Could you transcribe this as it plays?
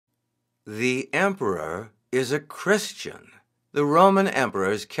The emperor is a Christian. The Roman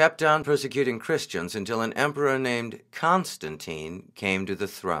emperors kept on persecuting Christians until an emperor named Constantine came to the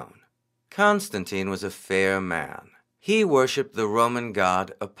throne. Constantine was a fair man. He worshipped the Roman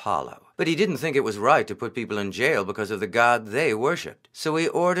god Apollo, but he didn't think it was right to put people in jail because of the god they worshipped, so he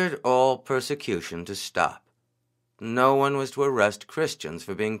ordered all persecution to stop. No one was to arrest Christians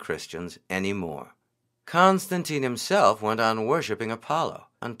for being Christians anymore. Constantine himself went on worshipping Apollo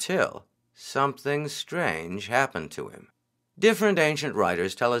until something strange happened to him. Different ancient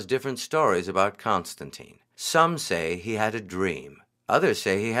writers tell us different stories about Constantine. Some say he had a dream. Others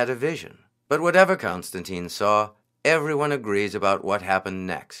say he had a vision. But whatever Constantine saw, everyone agrees about what happened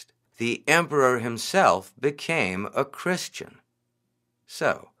next. The emperor himself became a Christian.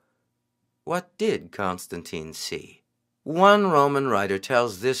 So, what did Constantine see? One Roman writer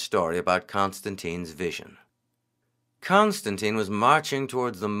tells this story about Constantine's vision. Constantine was marching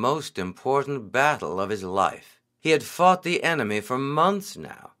towards the most important battle of his life. He had fought the enemy for months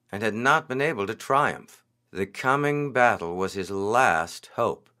now and had not been able to triumph. The coming battle was his last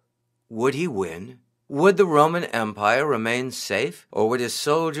hope. Would he win? Would the Roman Empire remain safe, or would his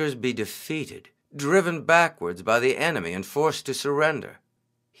soldiers be defeated, driven backwards by the enemy and forced to surrender?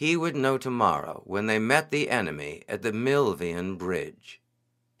 He would know tomorrow when they met the enemy at the Milvian Bridge.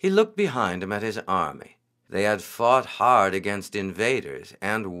 He looked behind him at his army. They had fought hard against invaders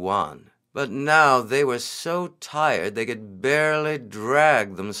and won, but now they were so tired they could barely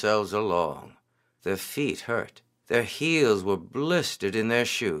drag themselves along. Their feet hurt. Their heels were blistered in their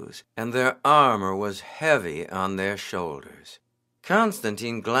shoes, and their armor was heavy on their shoulders.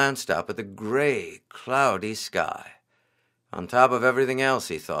 Constantine glanced up at the gray, cloudy sky. On top of everything else,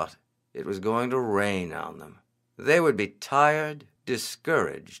 he thought, it was going to rain on them. They would be tired,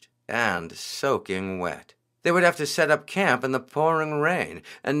 discouraged, and soaking wet. They would have to set up camp in the pouring rain,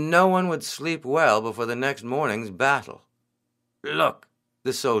 and no one would sleep well before the next morning's battle. "Look,"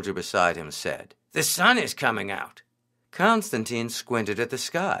 the soldier beside him said, "the sun is coming out." Constantine squinted at the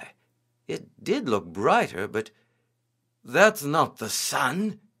sky. It did look brighter, but "That's not the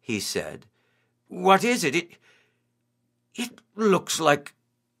sun," he said. "What is it? It looks like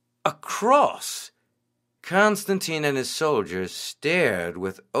a cross." Constantine and his soldiers stared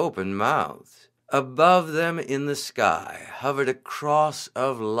with open mouths. Above them in the sky hovered a cross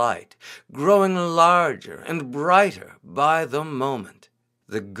of light, growing larger and brighter by the moment.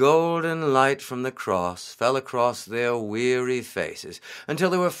 The golden light from the cross fell across their weary faces until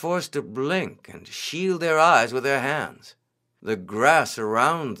they were forced to blink and shield their eyes with their hands. The grass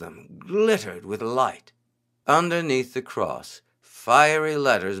around them glittered with light. Underneath the cross, fiery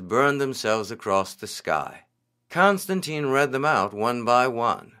letters burned themselves across the sky. Constantine read them out one by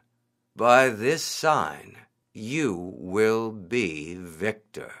one. "By this sign, you will be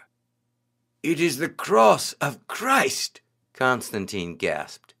victor." "It is the cross of Christ," Constantine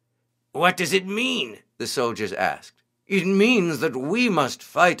gasped. "What does it mean?" the soldiers asked. "It means that we must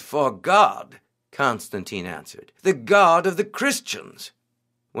fight for God," Constantine answered, "the God of the Christians."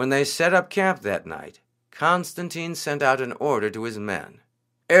 When they set up camp that night, Constantine sent out an order to his men.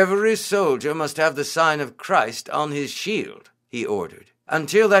 "Every soldier must have the sign of Christ on his shield," he ordered.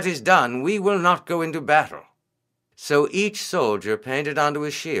 "Until that is done, we will not go into battle." So each soldier painted onto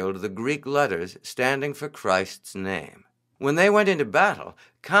his shield the Greek letters standing for Christ's name. When they went into battle,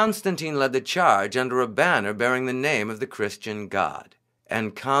 Constantine led the charge under a banner bearing the name of the Christian God.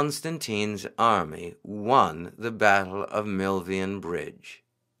 And Constantine's army won the Battle of Milvian Bridge.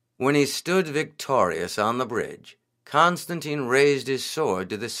 When he stood victorious on the bridge, Constantine raised his sword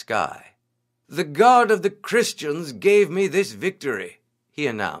to the sky. "The God of the Christians gave me this victory," he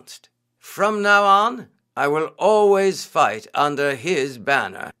announced. "From now on, I will always fight under his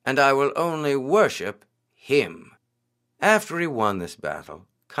banner, and I will only worship him." After he won this battle,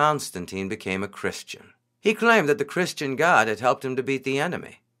 Constantine became a Christian. He claimed that the Christian God had helped him to beat the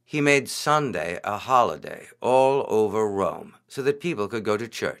enemy. He made Sunday a holiday all over Rome so that people could go to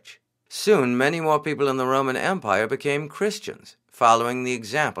church. Soon, many more people in the Roman Empire became Christians, following the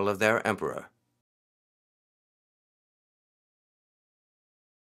example of their emperor.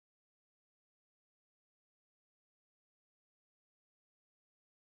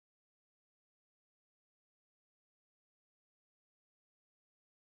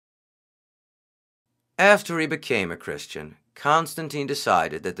 After he became a Christian, Constantine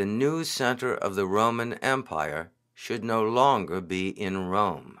decided that the new center of the Roman Empire should no longer be in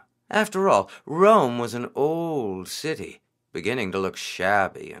Rome. After all, Rome was an old city, beginning to look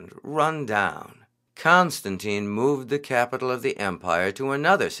shabby and run down. Constantine moved the capital of the empire to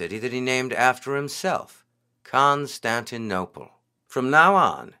another city that he named after himself, Constantinople. From now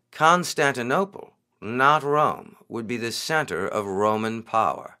on, Constantinople, not Rome, would be the center of Roman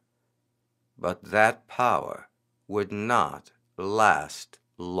power. But that power would not last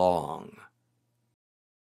long.